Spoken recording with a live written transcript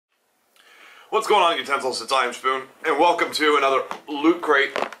What's going on, Utensils? It's I Am Spoon, and welcome to another Loot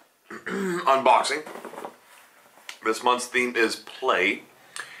Crate unboxing. This month's theme is play,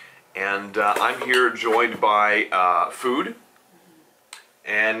 and I'm here joined by Food,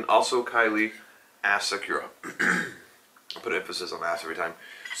 and also Kylie Asakura. I put emphasis on ass every time.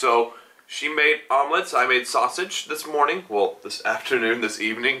 So, she made omelets, I made sausage this morning, well, this afternoon, this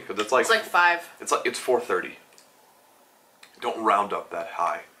evening, because it's like 5. It's 4:30. Don't round up that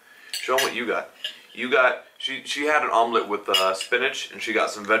high. Show them what you got. You got, she had an omelet with spinach, and she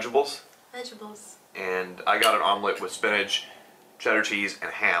got some vegetables. And I got an omelet with spinach, cheddar cheese, and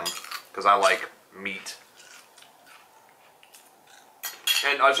ham, because I like meat.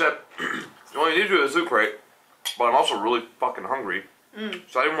 And I said, you only need to do this Loot Crate, but I'm also really fucking hungry.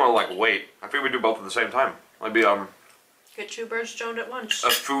 So I didn't want to like wait. I figured we'd do both at the same time. Might be get 2 birds stoned at once.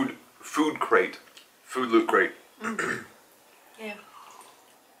 A food crate. Food Loot Crate. Yeah.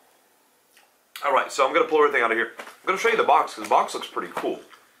 Alright, so I'm going to pull everything out of here. I'm going to show you the box, because the box looks pretty cool.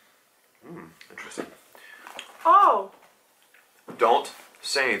 Interesting. Oh! Don't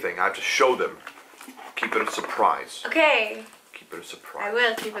say anything. I have to show them. Keep it a surprise. Okay. Keep it a surprise. I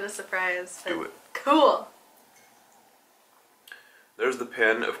will keep it a surprise. Do it. Cool. There's the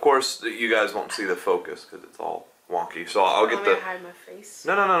pin. Of course, you guys won't see the focus, because it's all wonky. So I'll get the... hide my face.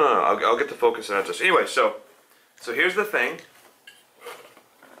 No. I'll get the focus and just... Anyway, so here's the thing.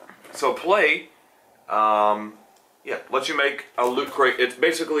 So play, yeah, lets you make a Loot Crate. It's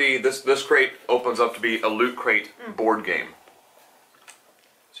basically, this crate opens up to be a Loot Crate board game.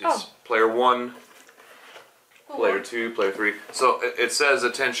 So it's player 1, player 2, player 3. So it says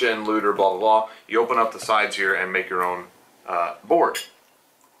attention, looter, blah, blah, blah. You open up the sides here and make your own board.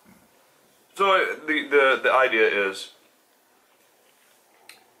 So the idea is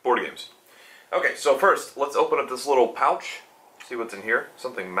board games. Okay, so first, let's open up this little pouch. See what's in here.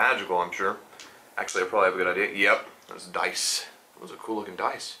 Something magical, I'm sure. Actually, I probably have a good idea. Yep, those dice. Those are cool looking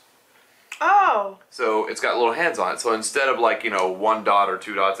dice. Oh! So it's got little hands on it. So instead of like, 1 dot or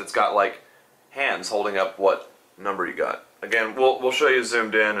 2 dots, it's got like hands holding up what number you got. Again, we'll show you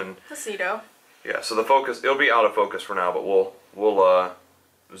zoomed in and... Placito. Yeah, so the focus, it'll be out of focus for now, but we'll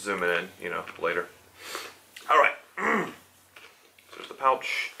zoom it in, later. Alright. There's the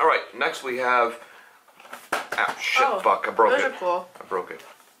pouch. Alright, next we have... Ah, shit, fuck, I broke it. Those are cool. I broke it.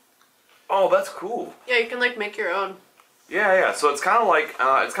 Oh, that's cool. Yeah, you can like make your own. Yeah, so it's kind of like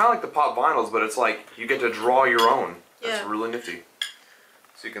the pop vinyls, but it's like you get to draw your own. That's really nifty.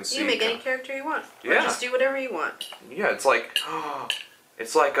 So you can see. You can make any character you want. Yeah. Or just do whatever you want. Yeah, it's like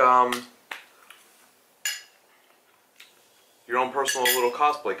your own personal little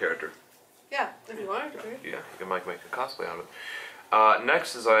cosplay character. Yeah, if you wanted to. Yeah, you can make a cosplay out of it.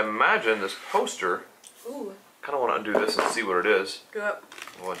 Next is, I imagine, this poster. Ooh. Kind of want to undo this and see what it is. Go up.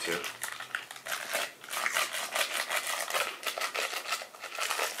 I want to.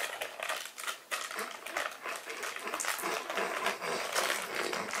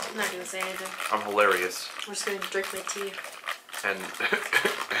 I'm not gonna say anything. I'm hilarious. I'm just gonna drink my tea.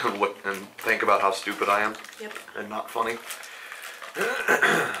 And look and think about how stupid I am. Yep. And not funny.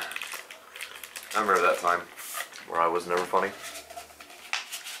 I remember that time where I was never funny.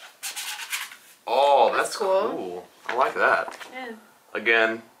 Oh, that's cool. I like that. Yeah.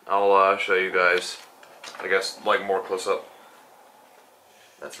 Again, I'll show you guys, I guess, like more close up.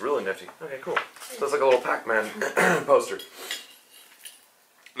 That's really nifty. Okay, cool. So it's like a little Pac-Man poster.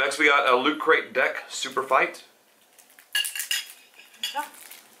 Next we got a Loot Crate deck Super Fight. Yeah.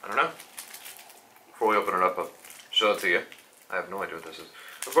 I don't know. Before we open it up, I'll show it to you. I have no idea what this is.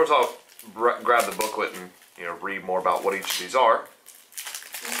 Of course, I'll grab the booklet and read more about what each of these are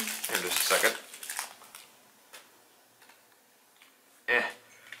in just a second.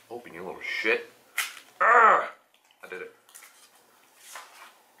 Open, you little shit. I did it.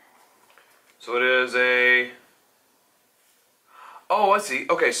 So it is a... Oh, I see.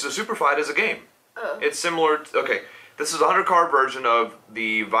 Okay, so Super Fight is a game. It's similar to... Okay, this is a 100-card version of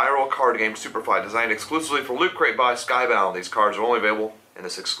the viral card game Super Fight, designed exclusively for Loot Crate by Skybound. These cards are only available in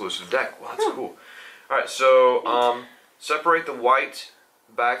this exclusive deck. Well, that's cool. Alright, so separate the white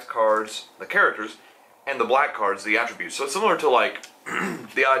backed cards, the characters, and the black cards, the attributes. So it's similar to like...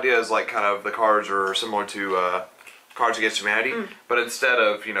 the idea is like kind of the cards are similar to Cards Against Humanity, but instead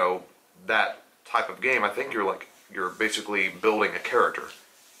of, that type of game, I think you're basically building a character.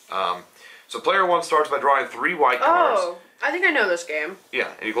 So player 1 starts by drawing 3 white cards. Oh, I think I know this game.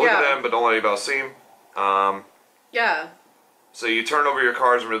 Yeah, and you can look at them, but don't let anybody else see them. Yeah. So you turn over your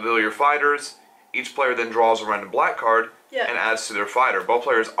cards and reveal your fighters. Each player then draws a random black card and adds to their fighter. Both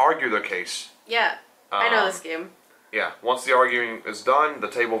players argue their case. Yeah, I know this game. Yeah, once the arguing is done, the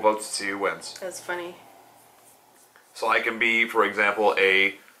table votes to see who wins. That's funny. So I can be, for example,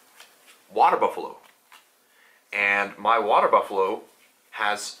 a water buffalo. And my water buffalo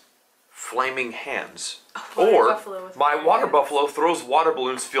has flaming hands. Or my water buffalo throws water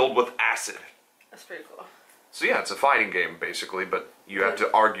balloons filled with acid. That's pretty cool. So yeah, it's a fighting game basically, but you have to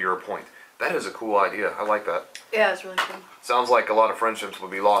argue your point. That is a cool idea. I like that. Yeah, it's really cool. Sounds like a lot of friendships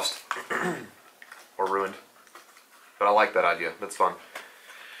would be lost or ruined. But I like that idea. That's fun.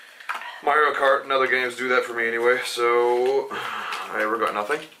 Mario Kart and other games do that for me anyway, so I regret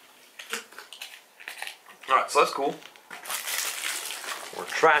nothing. Alright, so that's cool. More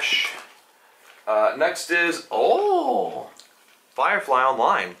trash. Next is, Firefly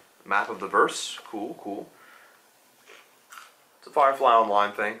Online. Map of the Verse. Cool, cool. It's a Firefly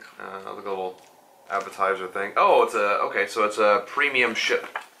Online thing. Like a little appetizer thing. Oh, okay, so it's a premium ship.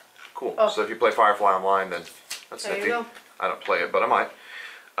 Cool. Oh. So if you play Firefly Online, then that's There you nifty. go. I don't play it, but I might.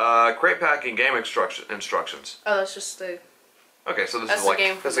 Crate packing game instructions. Oh, that's just the... Okay, so this That's is the like,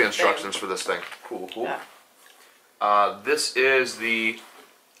 game that's for the the instructions thing. for this thing. Cool, cool. Yeah. This is the...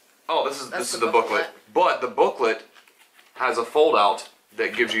 Oh, this That's is the the booklet. But the booklet has a fold-out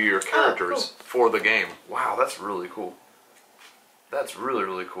that gives you your characters for the game. Wow, that's really cool. That's really,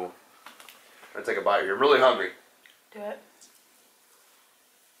 really cool. I'm gonna take a bite here. I'm really hungry. Do it.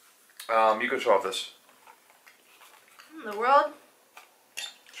 You can show off this. The world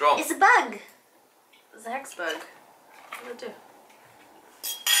Show 'em. is a bug. It's a hex bug. What do it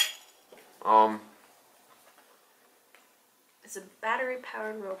do? It's a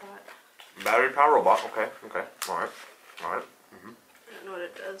battery-powered robot. Battery power robot. Okay, okay. Alright. Alright. I don't know what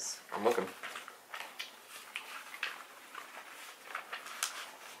it does. I'm looking.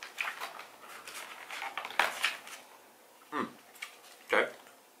 Okay.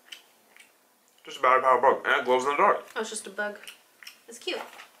 Just a battery powered bug. And it glows in the dark. Oh, it's just a bug. It's cute.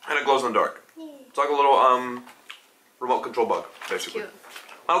 And it glows in the dark. It's like a little remote control bug, basically. Cute.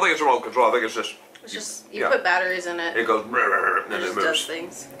 I don't think it's remote control, I think it's just It's just, you put batteries in it. it goes and It then it just does moves.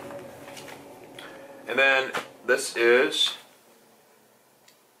 things. And then this is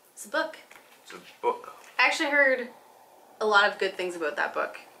It's a book. it's a book. I actually heard a lot of good things about that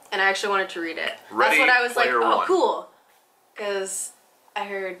book. And I actually wanted to read it. Ready That's what I was like, Player oh, One. cool. Because I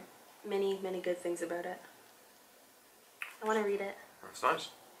heard many, many good things about it. I want to read it. That's nice.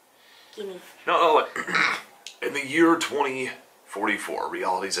 Gimme. No, like in the year 2044,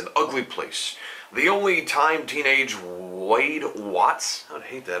 reality's an ugly place. The only time teenage Wade Watts, I would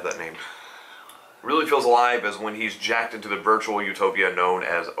hate to have that name, really feels alive is when he's jacked into the virtual utopia known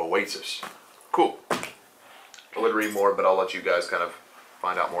as Oasis. Cool. I would read more, but I'll let you guys kind of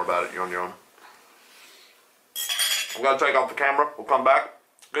find out more about it on your own. I'm gonna take off the camera. We'll come back.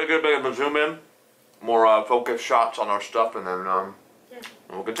 Gonna get a bit of a zoom in, more focus shots on our stuff, and then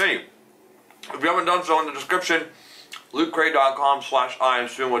we'll continue. If you haven't done so, in the description,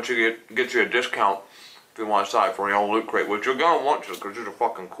 lootcrate.com/IamSoon, which you get you a discount if you want to sign for your own Loot Crate, which you're gonna want to because you're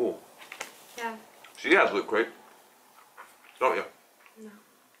fucking cool. Yeah. She has Loot Crate, don't you? No.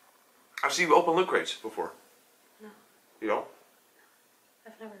 I've seen you open Loot Crates before. No. You don't?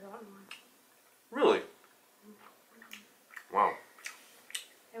 I've never gotten one. Really? Wow.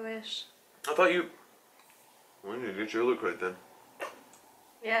 I wish. I thought you... Well, you need to get your Loot Crate then.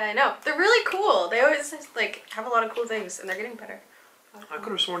 Yeah, I know. They're really cool. They always like have a lot of cool things, and they're getting better. I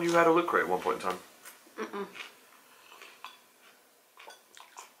could have sworn you had a Loot Crate at one point in time. Mm-mm.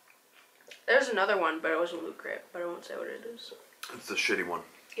 There's another one, but it wasn't Loot Crate, but I won't say what it is. It's the shitty one.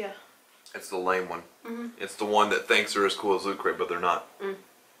 Yeah. It's the lame one. Mm-hmm. It's the one that thinks they're as cool as Loot Crate, but they're not. Mm.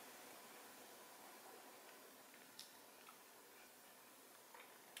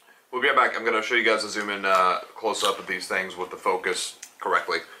 We'll be right back. I'm going to show you guys a zoom in close up of these things with the focus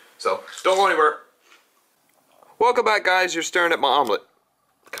correctly. So, don't go anywhere. Welcome back, guys. You're staring at my omelet.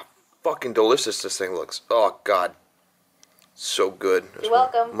 Look how fucking delicious this thing looks. Oh, God. So good. You're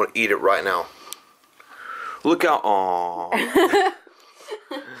welcome. I'm going to eat it right now. Look how... Aww.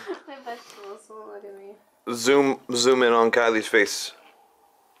 My vegetables won't look at me. Zoom in on Kylie's face.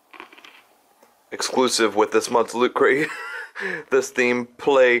 Exclusive with this month's Loot Crate. This theme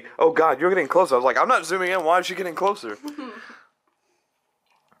play. Oh God, you're getting closer. I was like, I'm not zooming in. Why is she getting closer?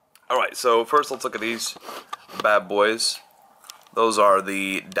 Alright, so first let's look at these bad boys. Those are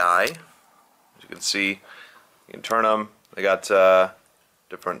the die. As you can see, you can turn them. They got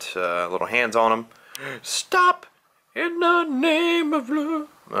different little hands on them. Stop in the name of love.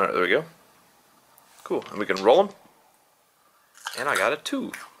 Alright, there we go. Cool. And we can roll them. And I got a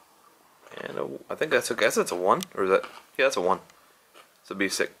 2. And I think that's, I guess it's a 1. Or is that, yeah, that's a 1. So it'd be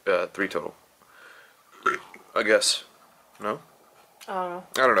 3 total. I guess. No? I don't know.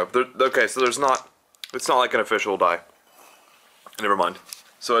 I don't know. Okay, so there's not... It's not like an official die. Never mind.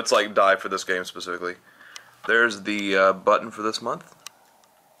 So it's like die for this game specifically. There's the button for this month.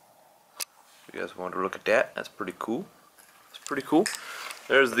 If you guys want to look at that, that's pretty cool. It's pretty cool.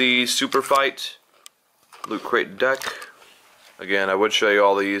 There's the Super Fight Loot Crate deck. Again, I would show you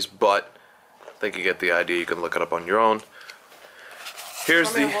all these, but I think you get the idea. You can look it up on your own.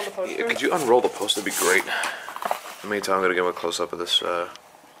 Here's the... Yeah, could you unroll the poster? That'd be great. In the meantime, I'm going to give him a close-up of this,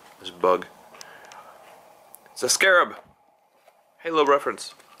 this bug. It's a scarab. Halo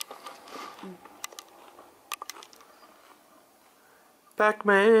reference.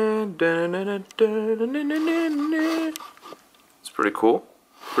 Pac-Man. It's pretty cool.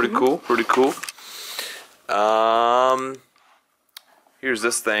 Pretty cool. Pretty cool. Here's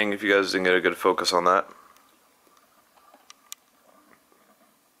this thing, if you guys didn't get a good focus on that.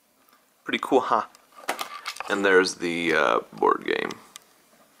 Pretty cool, huh? And there's the board game.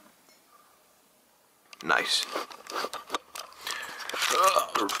 Nice.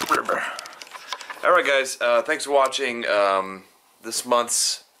 Alright guys, thanks for watching this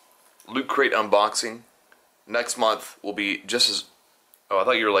month's Loot Crate unboxing. Next month will be just as... Oh, I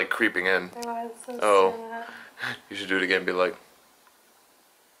thought you were like creeping in. Oh, you should do it again, be like...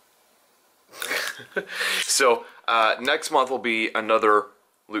 So, next month will be another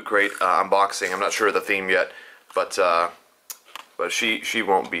Loot Crate unboxing. I'm not sure of the theme yet, but she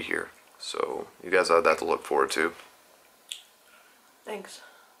won't be here. So, you guys have that to look forward to. Thanks.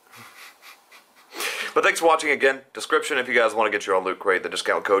 But thanks for watching again. Description if you guys want to get your own Loot Crate. The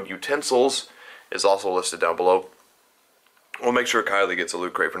discount code Utensils is also listed down below. We'll make sure Kylie gets a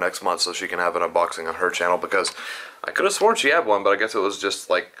Loot Crate for next month so she can have an unboxing on her channel, because I could have sworn she had one, but I guess it was just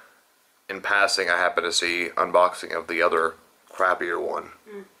like in passing I happened to see unboxing of the other crappier one.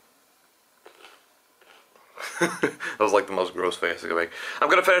 That was like the most gross face I could make. I'm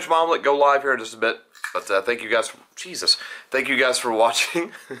gonna finish my omelet, go live here in just a bit, but thank you guys for, Jesus, thank you guys for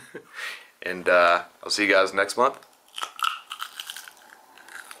watching. And I'll see you guys next month.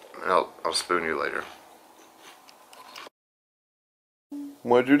 I'll spoon you later.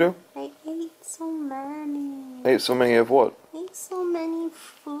 What'd you do? I ate so many. Ate so many of what? I ate so many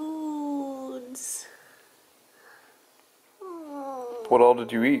foods. Oh. What all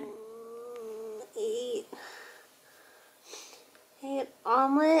did you eat? I ate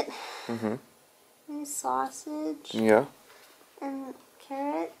omelet. Mm-hmm. And sausage. Yeah. And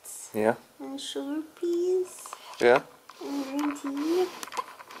carrots. Yeah. And sugar peas. Yeah. And green tea.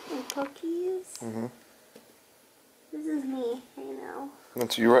 And cookies. Mm-hmm. This is me right now.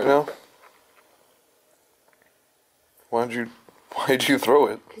 That's you right now? Why did you throw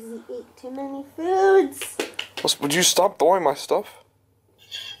it? Because you ate too many foods. Would you stop throwing my stuff?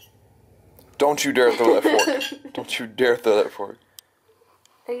 Don't you dare throw that fork. Don't you dare throw that fork.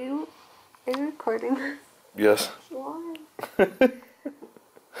 Are you recording this? Yes. Why?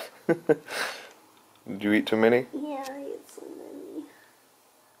 Did you eat too many? Yeah.